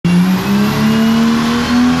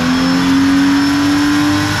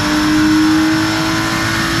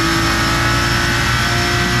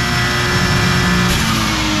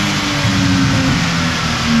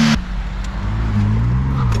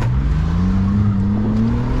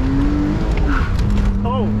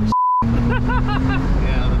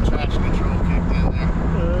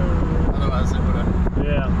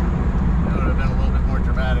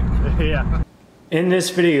In this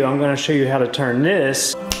video, I'm going to show you how to turn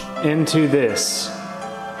this into this.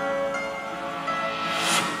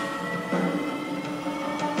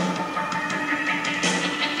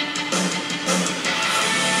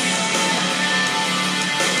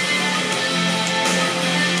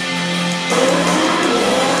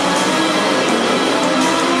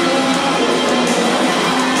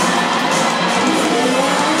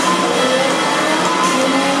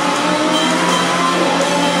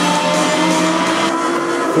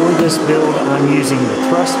 For this build, I'm using the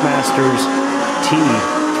Thrustmaster's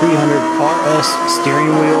T300RS steering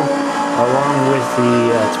wheel along with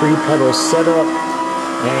the 3-pedal setup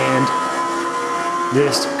and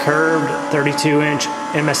this curved 32-inch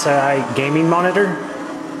MSI gaming monitor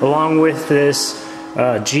along with this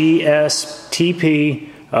GSTP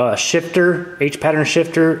shifter, H-pattern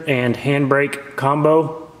shifter and handbrake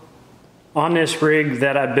combo on this rig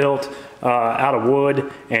that I built out of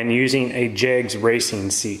wood and using a JEGS racing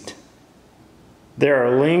seat. There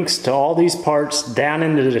are links to all these parts down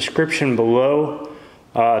in the description below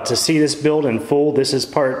to see this build in full. This is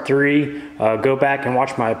part 3. Go back and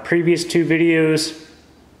watch my previous 2 videos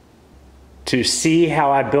to see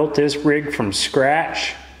how I built this rig from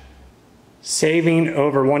scratch, saving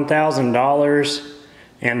over $1,000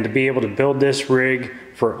 and to be able to build this rig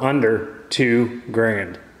for under $2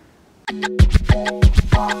 grand.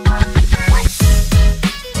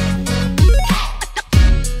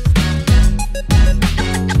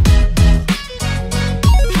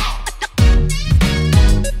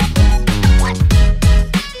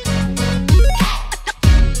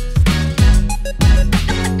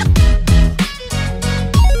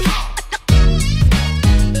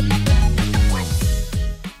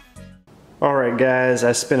 Alright guys,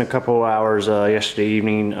 I spent a couple hours yesterday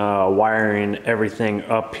evening wiring everything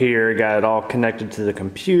up here. Got it all connected to the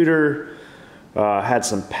computer. Had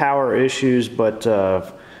some power issues, but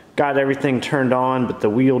got everything turned on, but the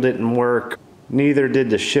wheel didn't work. Neither did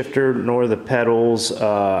the shifter nor the pedals.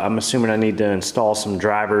 I'm assuming I need to install some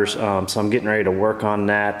drivers, so I'm getting ready to work on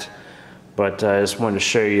that. But I just wanted to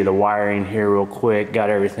show you the wiring here real quick. Got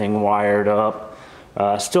everything wired up.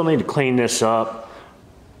 Still need to clean this up.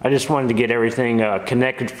 I just wanted to get everything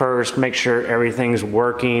connected first, make sure everything's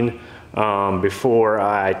working before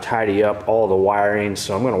I tidy up all the wiring,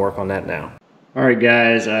 so I'm going to work on that now. Alright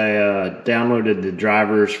guys, I downloaded the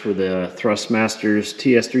drivers for the Thrustmaster's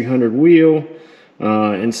TS300 wheel,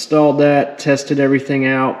 installed that, tested everything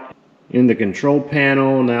out in the control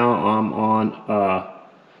panel. Now I'm on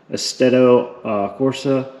Assetto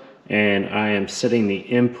Corsa and I am setting the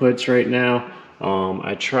inputs right now.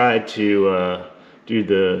 I tried to do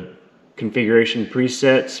the configuration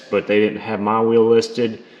presets, but they didn't have my wheel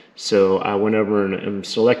listed, so I went over and I'm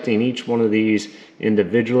selecting each one of these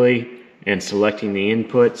individually and selecting the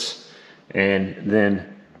inputs and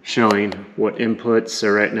then showing what inputs.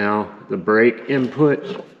 So right now the brake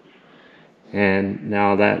input, and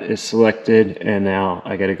now that is selected, and now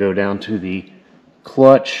I got to go down to the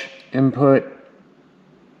clutch input.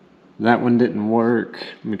 That one didn't work.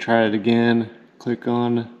 Let me try it again. Click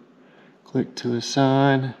to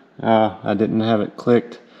assign. I didn't have it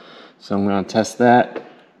clicked, so I'm going to test that.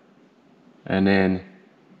 And then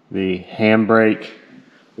the handbrake,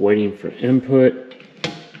 waiting for input.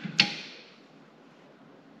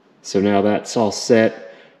 So now that's all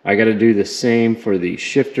set. I got to do the same for the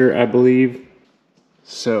shifter, I believe.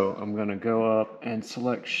 So I'm going to go up and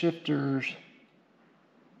select shifters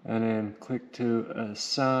and then click to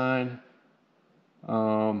assign.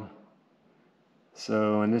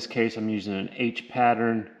 So in this case I'm using an H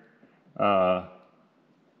pattern, so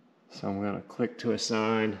I'm going to click to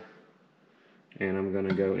assign and I'm going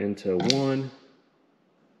to go into 1.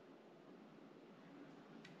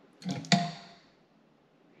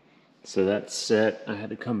 So that's set. I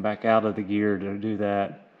had to come back out of the gear to do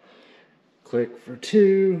that. Click for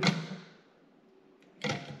 2.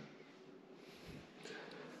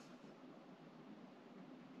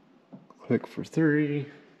 Click for 3.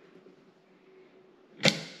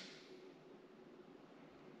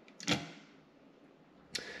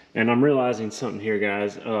 And I'm realizing something here,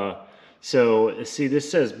 guys. So see,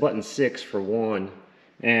 this says button 6 for 1,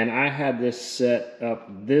 and I had this set up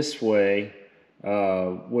this way,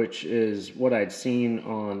 which is what I'd seen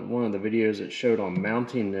on one of the videos that showed on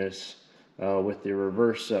mounting this with the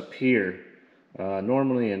reverse up here.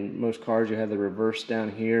 Normally in most cars you have the reverse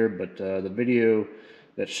down here, but the video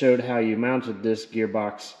that showed how you mounted this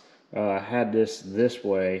gearbox had this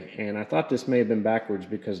way, and I thought this may have been backwards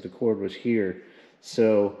because the cord was here.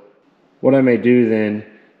 So what I may do then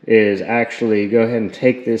is actually go ahead and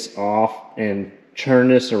take this off and turn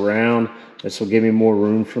this around. This will give me more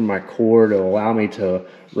room for my cord. It'll allow me to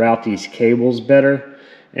route these cables better.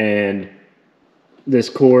 And this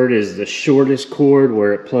cord is the shortest cord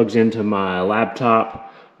where it plugs into my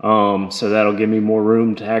laptop. So that'll give me more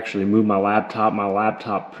room to actually move my laptop. My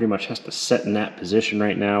laptop pretty much has to sit in that position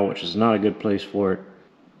right now, which is not a good place for it.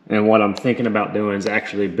 And what I'm thinking about doing is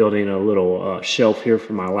actually building a little shelf here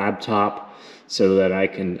for my laptop so that I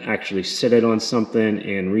can actually sit it on something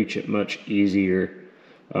and reach it much easier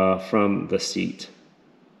from the seat.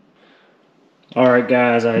 Alright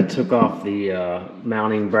guys, I took off the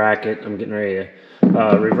mounting bracket. I'm getting ready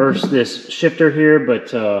to reverse this shifter here,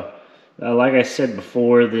 but like I said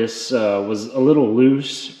before, this was a little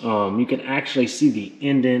loose. You can actually see the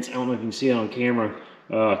indents. I don't know if you can see it on camera,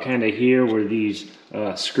 kind of here where these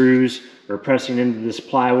screws are pressing into this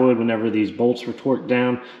plywood whenever these bolts were torqued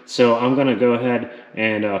down. So I'm going to go ahead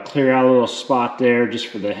and clear out a little spot there just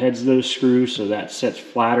for the heads of those screws so that sits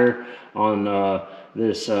flatter on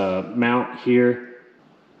this mount here.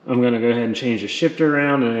 I'm going to go ahead and change the shifter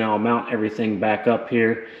around, and then I'll mount everything back up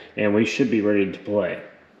here, and we should be ready to play.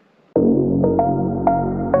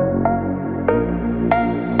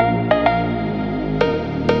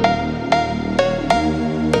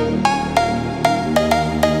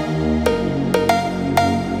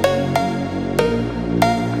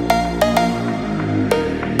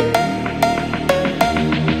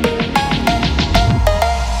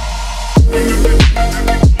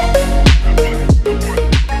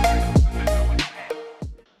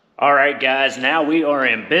 Alright guys, now we are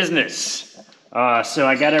in business. So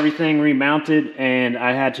I got everything remounted, and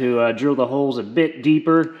I had to drill the holes a bit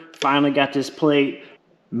deeper. Finally got this plate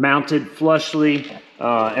mounted flushly.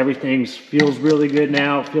 Everything feels really good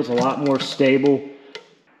now. It feels a lot more stable.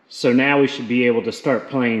 So now we should be able to start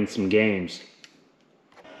playing some games.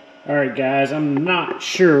 Alright guys, I'm not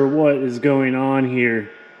sure what is going on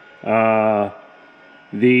here. The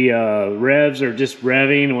revs are just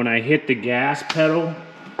revving. When I hit the gas pedal,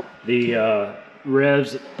 the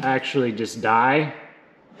revs actually just die.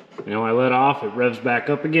 You know, I let off, it revs back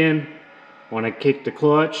up again. When I kick the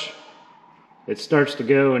clutch, it starts to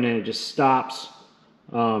go and then it just stops.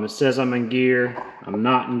 It says I'm in gear. I'm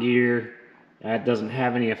not in gear. That doesn't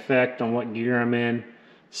have any effect on what gear I'm in.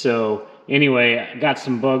 So anyway, I got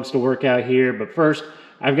some bugs to work out here, but first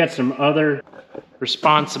I've got some other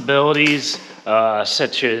responsibilities,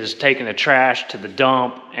 such as taking the trash to the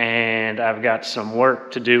dump, and I've got some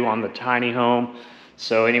work to do on the tiny home.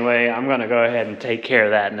 So anyway, I'm gonna go ahead and take care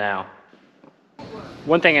of that now.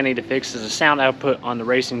 One thing I need to fix is the sound output on the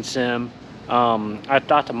racing sim. I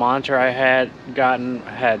thought the monitor I had gotten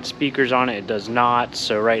had speakers on it. It does not,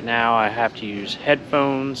 so right now I have to use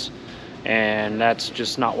headphones, and that's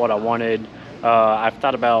just not what I wanted. I've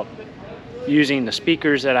thought about using the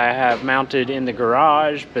speakers that I have mounted in the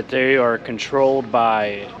garage, but they are controlled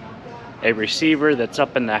by a receiver that's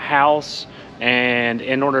up in the house, and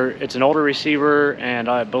it's an older receiver, and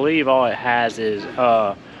I believe all it has is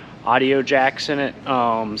audio jacks in it.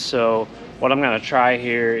 So what I'm going to try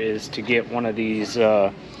here is to get one of these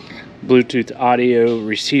Bluetooth audio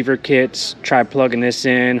receiver kits, try plugging this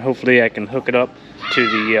in. Hopefully I can hook it up to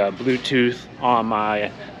the Bluetooth on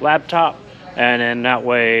my laptop, and then that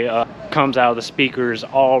way comes out of the speakers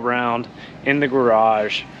all around in the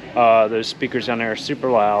garage. Those speakers down there are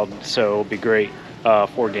super loud, so it'll be great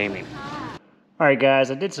for gaming. Alright guys,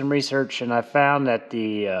 I did some research and I found that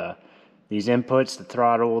these inputs, the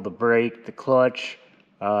throttle, the brake, the clutch,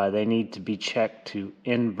 they need to be checked to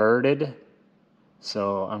inverted.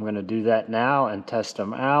 So I'm going to do that now and test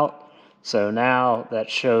them out. So now that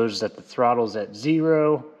shows that the throttle's at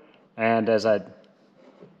 0, and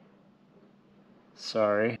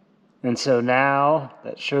and so now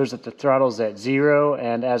that shows that the throttle's at 0,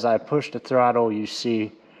 and as I push the throttle, you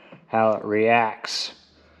see how it reacts.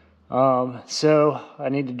 So I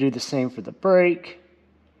need to do the same for the brake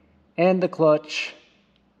and the clutch.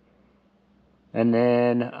 And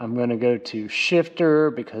then I'm going to go to shifter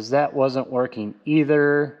because that wasn't working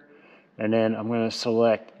either. And then I'm going to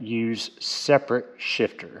select use separate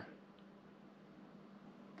shifter.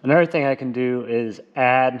 Another thing I can do is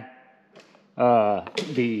add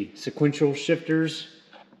the sequential shifters.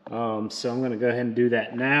 So I'm going to go ahead and do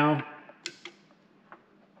that now.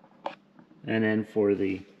 And then for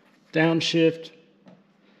the downshift,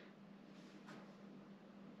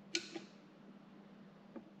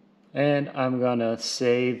 and I'm going to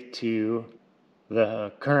save to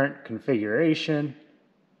the current configuration.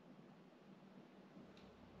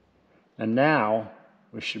 And now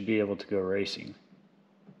we should be able to go racing.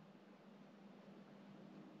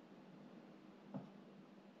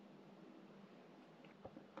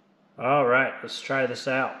 All right, let's try this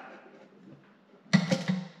out.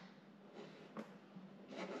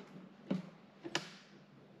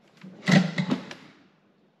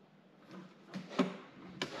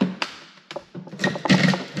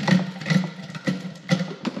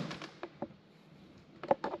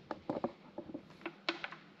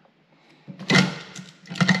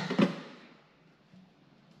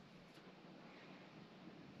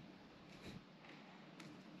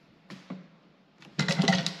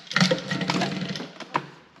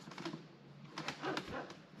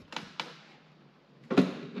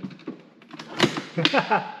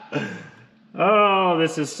 Oh,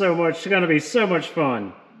 this is gonna be so much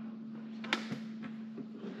fun.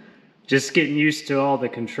 Just getting used to all the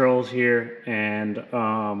controls here, and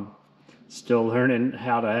still learning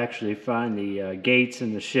how to actually find the gates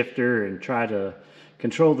and the shifter and try to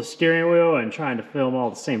control the steering wheel, and trying to film all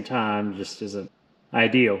at the same time just isn't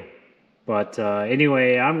ideal. But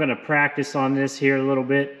anyway, I'm gonna practice on this here a little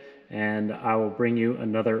bit, and I will bring you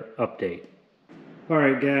another update.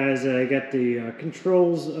 Alright guys, I got the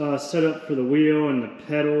controls set up for the wheel and the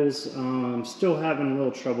pedals. I'm still having a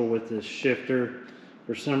little trouble with this shifter.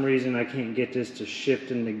 For some reason I can't get this to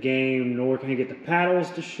shift in the game, nor can I get the paddles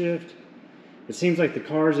to shift. It seems like the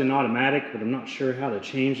car's in automatic, but I'm not sure how to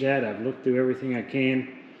change that. I've looked through everything I can.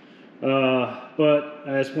 But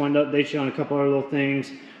I just wanted to update you on a couple other little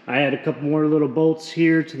things. I had a couple more little bolts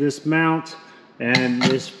here to this mount, and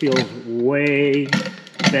this feels way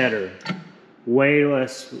better. Way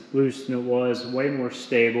less loose than it was, way more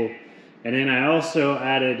stable. And then I also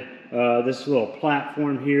added this little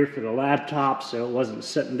platform here for the laptop, so it wasn't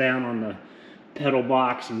sitting down on the pedal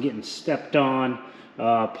box and getting stepped on.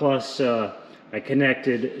 Plus I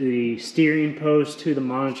connected the steering post to the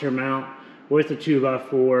monitor mount with a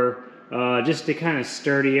 2x4 just to kind of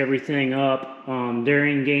sturdy everything up.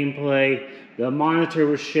 During gameplay, the monitor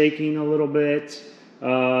was shaking a little bit.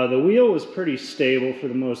 The wheel was pretty stable for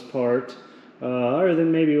the most part. Other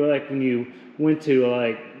than maybe like when you went to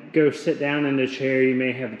like go sit down in the chair, you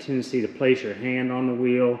may have a tendency to place your hand on the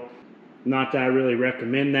wheel. Not that I really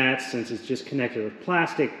recommend that since it's just connected with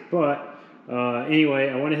plastic, but anyway,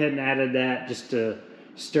 I went ahead and added that just to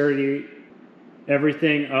sturdy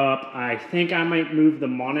everything up. I think I might move the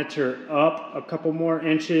monitor up a couple more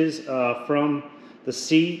inches from the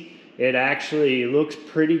seat. It actually looks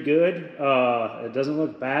pretty good. It doesn't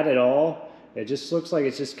look bad at all. It just looks like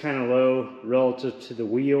it's just kind of low relative to the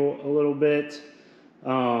wheel a little bit,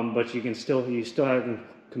 but you still have a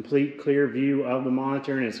complete clear view of the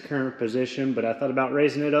monitor in its current position. But I thought about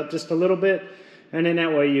raising it up just a little bit, and then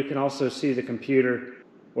that way you can also see the computer,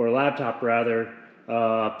 or laptop rather.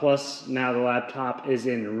 Plus now the laptop is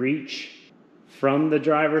in reach from the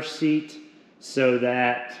driver's seat, so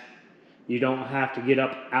that you don't have to get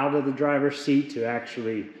up out of the driver's seat to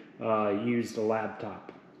actually use the laptop.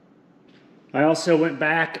 I also went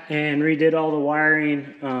back and redid all the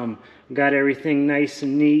wiring, got everything nice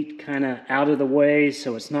and neat, kind of out of the way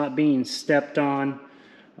so it's not being stepped on.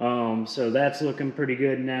 So that's looking pretty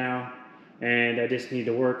good now, and I just need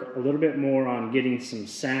to work a little bit more on getting some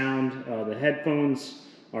sound. The headphones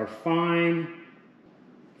are fine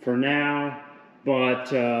for now,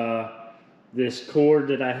 but this cord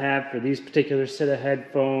that I have for these particular set of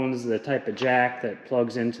headphones, the type of jack that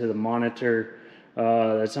plugs into the monitor,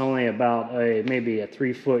 that's only about maybe a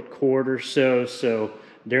 3-foot cord or so, so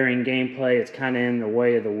during gameplay it's kind of in the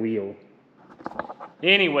way of the wheel.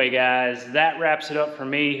 Anyway guys, that wraps it up for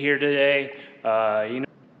me here today. You know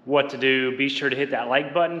what to do. Be sure to hit that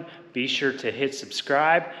like button, be sure to hit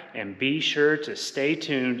subscribe, and be sure to stay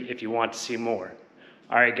tuned if you want to see more.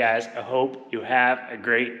 Alright guys, I hope you have a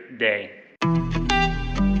great day.